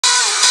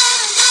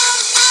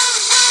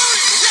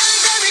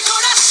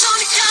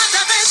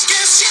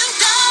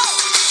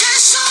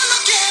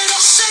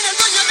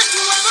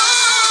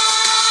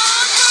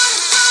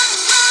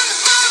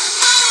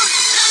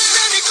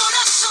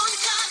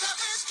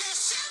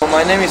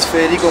my name is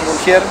Fede.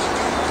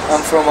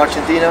 I'm from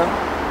Argentina,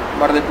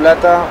 Mar del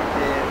Plata.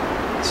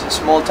 It's a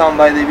small town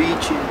by the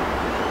beach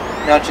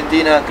in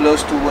Argentina,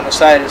 close to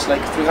Buenos Aires,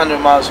 like 300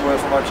 miles away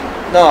from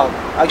Argentina. No,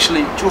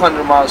 actually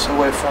 200 miles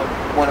away from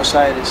Buenos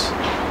Aires,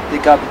 the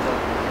capital.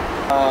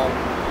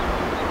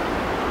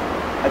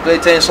 I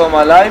played tennis all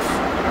my life,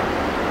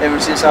 ever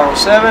since I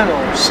was 7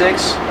 or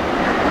 6,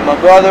 with my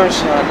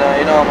brothers and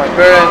my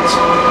parents.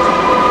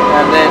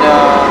 And then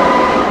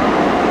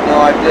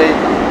I played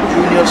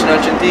juniors in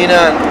Argentina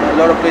and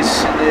a lot of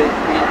places in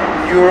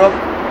Europe.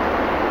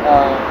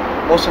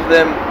 Most of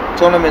them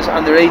tournaments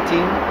under 18,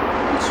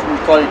 which we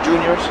call it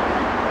juniors,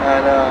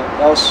 and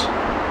that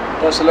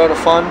was a lot of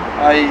fun.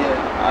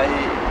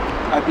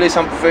 I played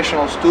some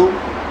professionals too,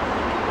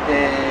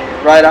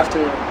 right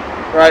after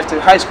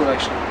high school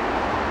actually.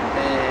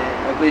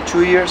 I played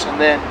 2 years, and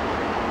then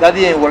that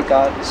didn't work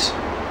out. It's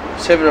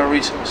several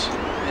reasons,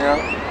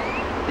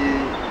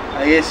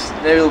 I guess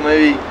Neville,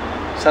 maybe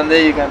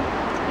someday you can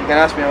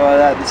ask me about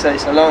that.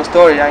 It's a long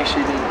story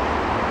actually.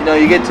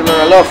 You get to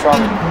learn a lot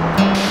from it.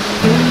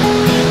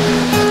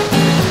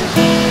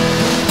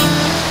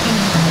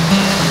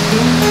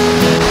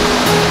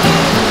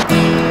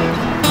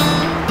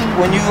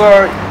 When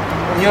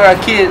you're a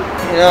kid,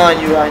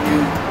 and you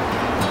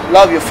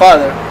love your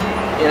father,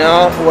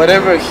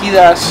 whatever he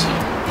does,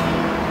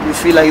 you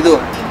feel like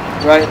doing,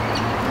 right?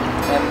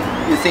 And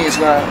you think it's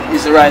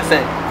the right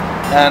thing.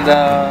 And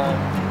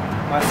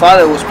my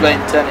father was playing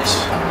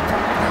tennis.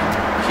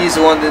 He's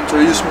the one that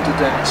introduced me to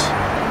tennis,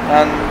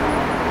 and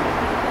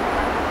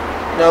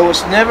it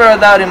was never a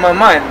doubt in my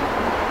mind,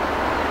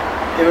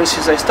 ever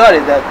since I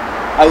started, that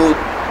I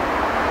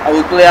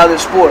would play other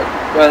sport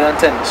rather than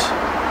tennis.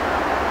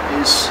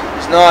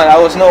 I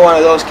was not one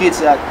of those kids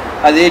that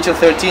at the age of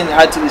 13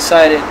 had to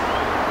decide,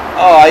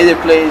 I either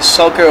play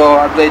soccer or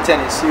I play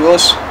tennis. It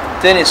was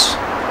tennis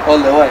all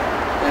the way.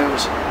 It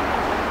was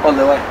all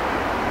the way.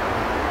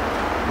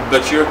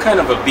 But you're kind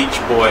of a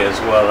beach boy as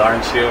well,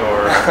 aren't you?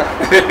 Or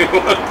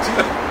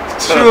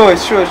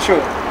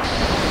True.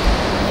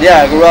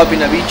 Yeah, I grew up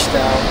in a beach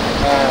town,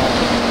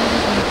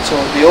 so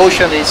the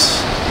ocean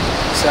is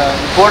an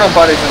important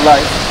part of your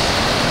life,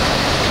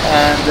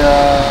 and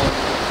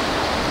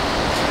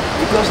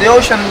because the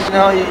ocean,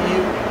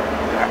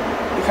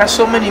 it has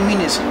so many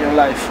meanings in your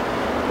life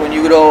when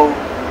you grow,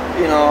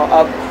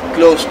 up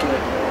close to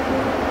it.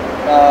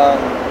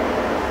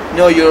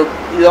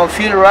 You don't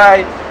feel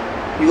right.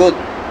 You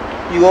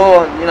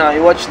go and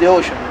you watch the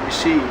ocean and you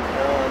see,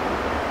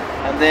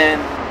 and then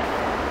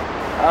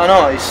I don't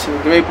know. It's a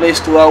great place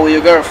to go out with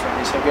your girlfriend.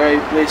 It's a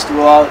great place to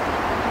go out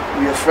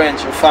with your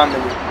friends, your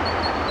family.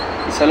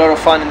 It's a lot of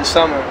fun in the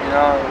summer,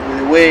 with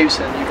the waves,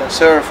 and you can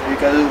surf, and you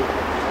can do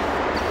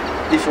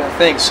different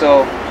things.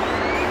 So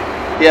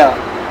yeah,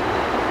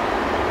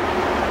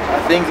 I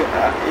think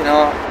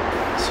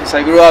since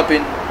I grew up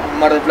in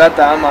Mar del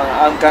Plata,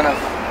 I'm kind of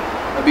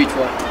a beach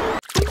boy.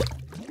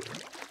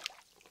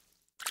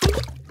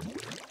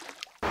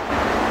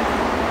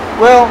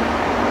 Well,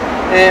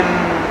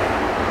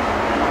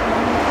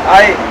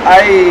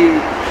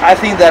 I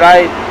think that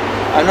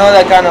I'm not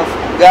that kind of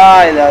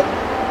guy that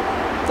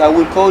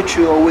will coach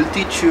you or will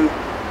teach you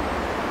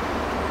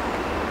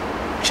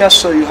just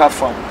so you have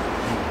fun.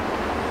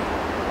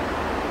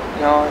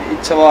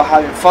 It's about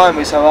having fun,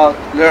 but it's about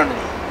learning.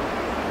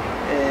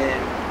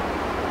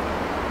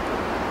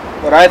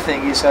 What I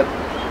think is that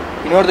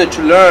in order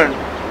to learn,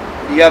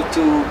 you have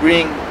to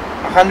bring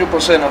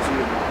 100% of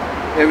you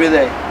every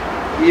day.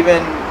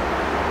 Even,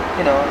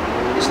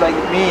 it's like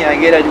me. I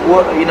get a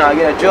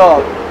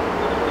job.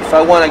 If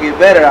I want to get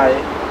better at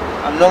it,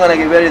 I'm not gonna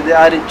get better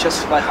at it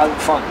just by having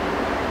fun.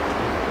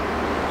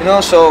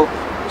 So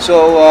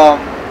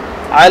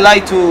I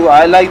like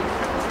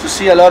to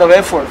see a lot of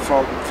effort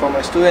from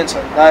my students,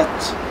 and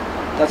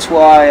that's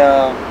why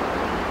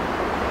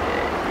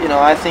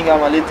I think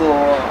I'm a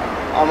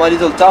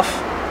little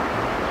tough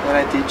when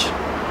I teach,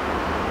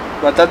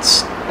 but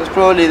that's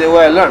probably the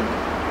way I learn.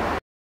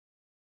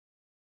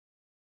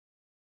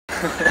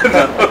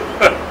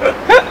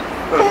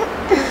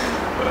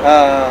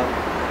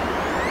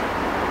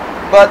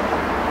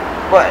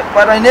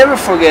 But I never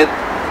forget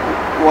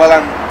while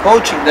I'm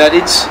coaching that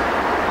it's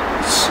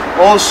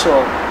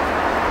also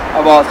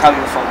about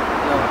having fun.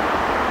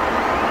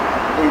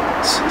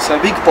 It's a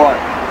big part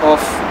of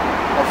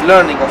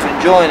learning, of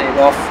enjoying it,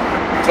 of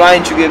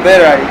trying to get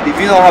better at it. If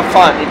you don't have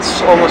fun,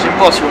 it's almost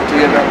impossible to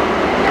get better.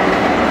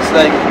 It's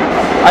like,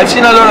 I've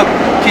seen a lot of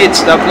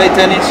kids that play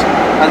tennis,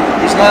 and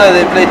it's not that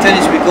they play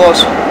tennis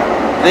because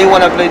they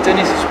want to play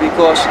tennis, it's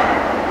because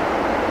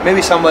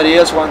maybe somebody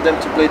else wants them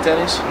to play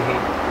tennis.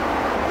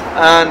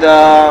 And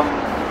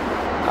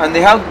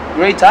they have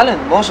great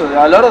talent.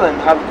 A lot of them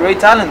have great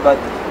talent, but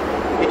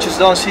you just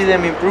don't see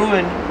them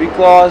improving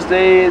because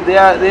they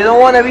don't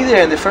want to be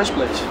there in the first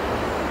place.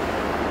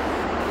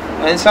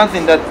 And it's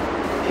something that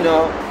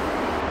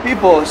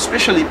people,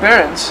 especially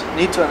parents,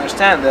 need to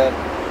understand, that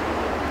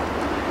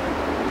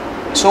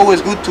it's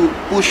always good to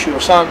push your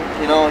son,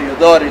 your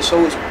daughter. It's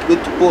always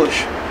good to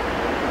push,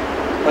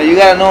 but you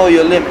gotta know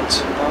your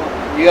limits.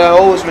 You gotta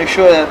always make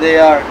sure that they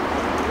are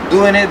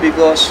doing it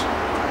because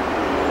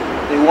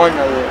they want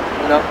to do it,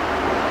 you know?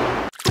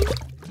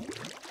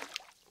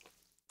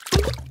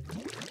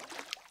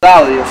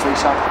 Claudio, for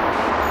example,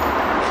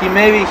 he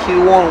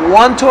won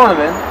one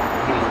tournament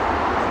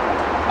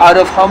out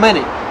of how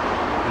many,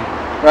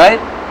 right?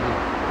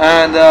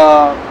 And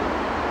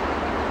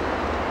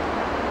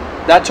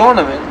that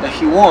tournament that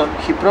he won,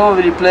 he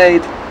probably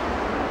played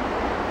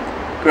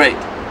great.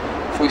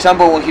 For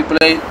example, when he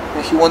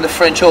won the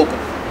French Open,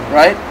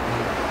 right?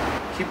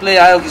 He played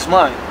out of his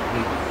mind.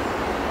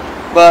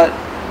 But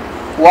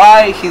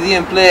why he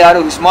didn't play out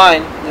of his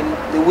mind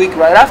the week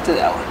right after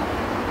that one?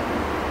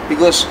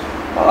 Because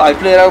I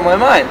played out of my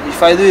mind.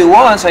 If I do it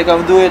once, I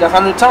can do it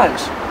 100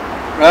 times,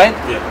 right?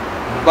 Yeah.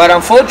 But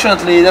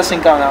unfortunately, it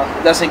doesn't come out.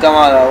 It doesn't come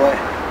out that way,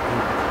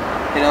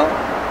 you know.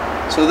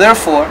 So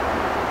therefore,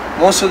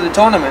 most of the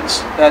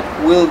tournaments that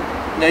will,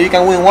 you know, you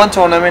can win one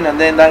tournament and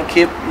then that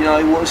keep, you know,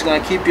 it's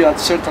going to keep you at a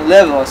certain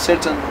level, a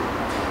certain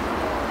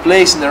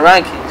place in the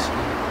rankings.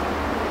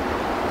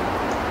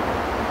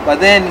 But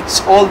then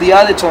it's all the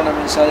other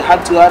tournaments that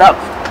have to add up.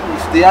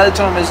 If the other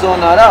tournaments don't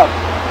add up,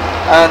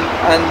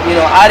 and you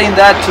know, adding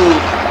that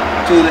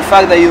to the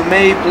fact that you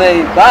may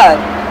play bad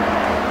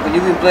when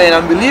you've been playing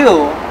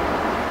unbelievable,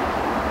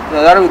 you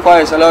know, that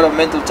requires a lot of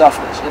mental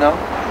toughness, you know.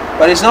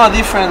 But it's not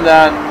different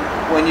than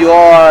when you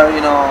are, you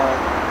know,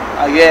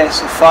 I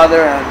guess a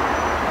father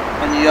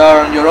and you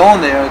are on your own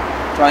there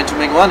trying to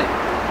make money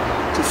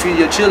to feed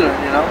your children,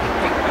 you know.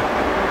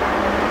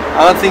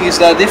 I don't think it's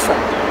that different.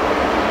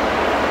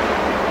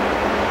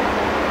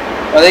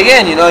 But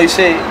again, you know, you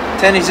say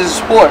tennis is a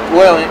sport.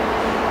 Well,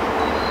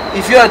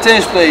 if you're a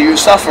tennis player, you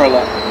suffer a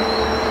lot.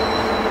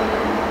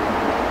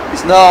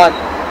 It's not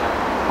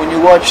when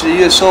you watch the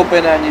US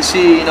Open and you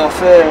see, you know,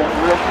 Federer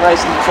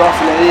rising the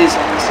trophy like this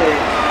and you say,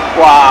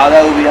 wow,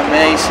 that would be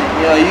amazing.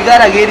 You know, you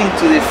gotta get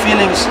into the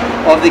feelings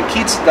of the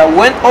kids that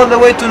went all the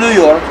way to New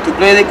York to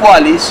play the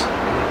qualies,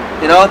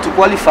 you know, to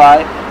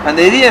qualify, and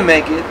they didn't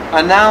make it,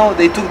 and now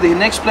they took the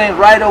next plane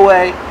right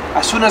away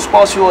as soon as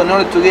possible in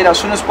order to get as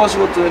soon as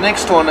possible to the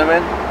next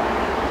tournament,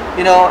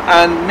 you know.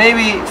 And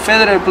maybe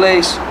Federer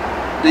plays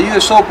the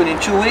US Open in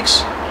 2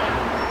 weeks,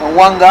 and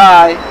one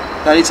guy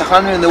that is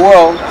 100 in the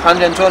world,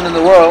 120 in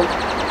the world,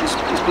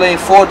 is playing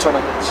 4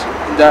 tournaments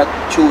in that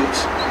 2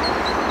 weeks.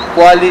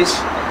 Qualis,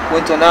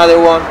 went to another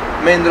one,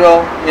 main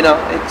draw, you know,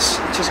 it's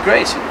just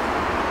crazy.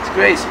 It's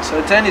crazy. So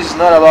tennis is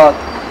not about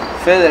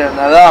Federer and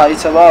Nadal,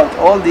 it's about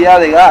all the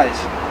other guys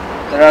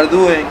that are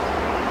doing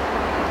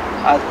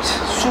a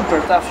super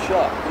tough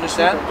job.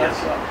 Understand? Yes.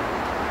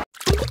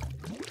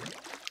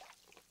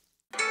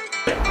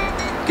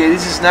 Okay,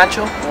 this is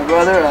Nacho, my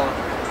brother.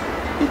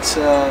 It's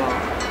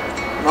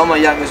not my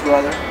youngest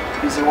brother.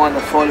 He's the one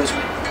that follows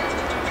me.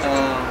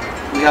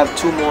 We have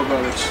 2 more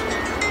brothers,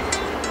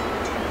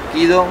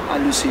 Guido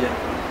and Lucia.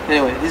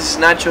 Anyway, this is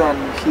Nacho, and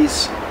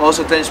he's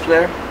also a tennis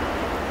player,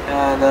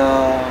 and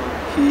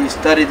he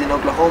studied in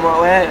Oklahoma.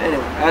 Well,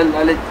 anyway,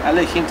 I'll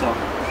let him talk.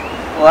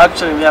 Well,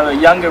 actually, we have a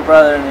younger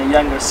brother and a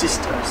younger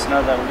sister. It's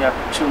not that we have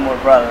 2 more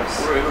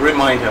brothers.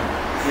 Remind him.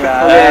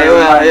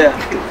 Yeah, yeah.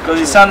 Because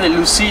it sounded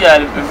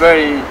Lucia, a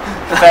very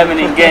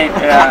feminine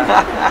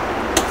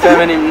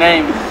feminine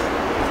name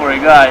for a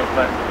guy.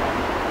 But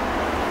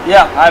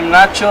yeah, I'm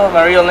Nacho.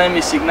 My real name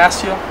is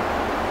Ignacio,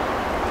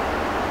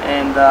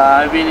 and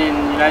I've been in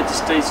the United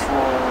States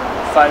for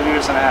 5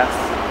 years and a half.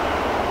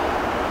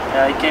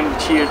 I came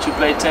here to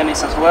play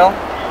tennis as well.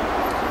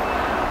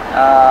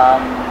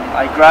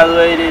 I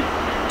graduated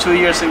 2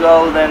 years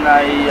ago. Then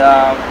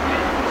I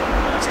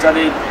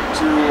started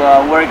to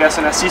work as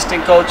an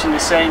assistant coach in the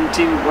same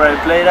team where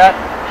I played at,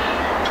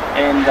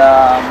 and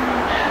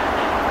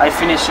I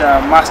finished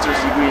a master's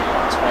degree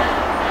as well.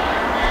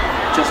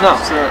 Just now?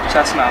 So,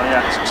 just now,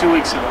 yeah, 2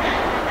 weeks ago.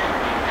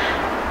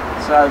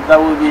 So that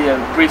would be a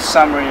brief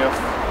summary of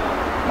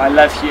my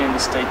life here in the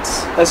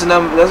States. That's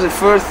the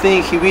first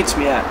thing he beats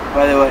me at,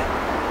 by the way.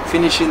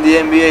 Finishing the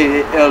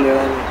NBA earlier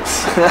than me.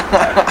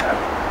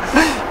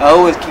 I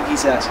always kick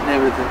his ass and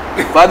everything.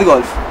 But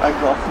golf.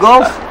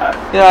 Golf?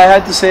 Yeah, I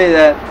had to say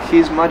that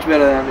he's much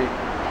better than me.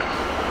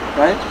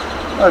 Right?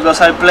 Well, because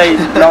I played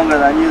longer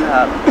than you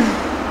have.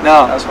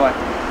 No. That's why.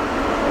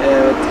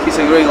 But he's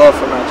a great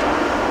golfer, Nacho.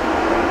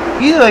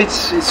 Guido,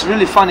 it's a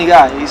really funny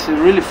guy. He's a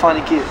really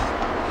funny kid.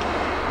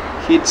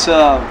 He's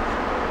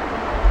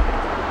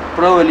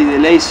probably the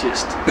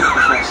laziest of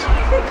us.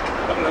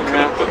 I'm not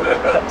gonna put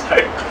that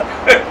outside.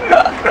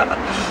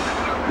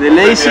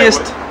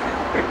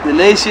 The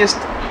laziest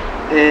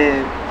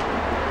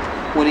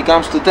when it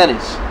comes to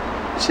tennis,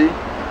 see?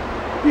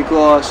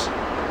 Because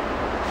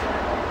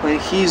when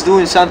he's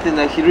doing something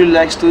that he really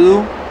likes to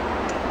do,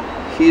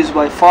 he is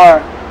by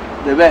far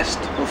the best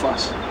of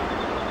us.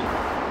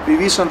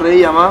 Viví,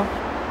 sonreí, amá.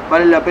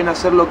 Vale la pena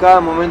hacerlo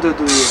cada momento de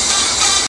tu vida.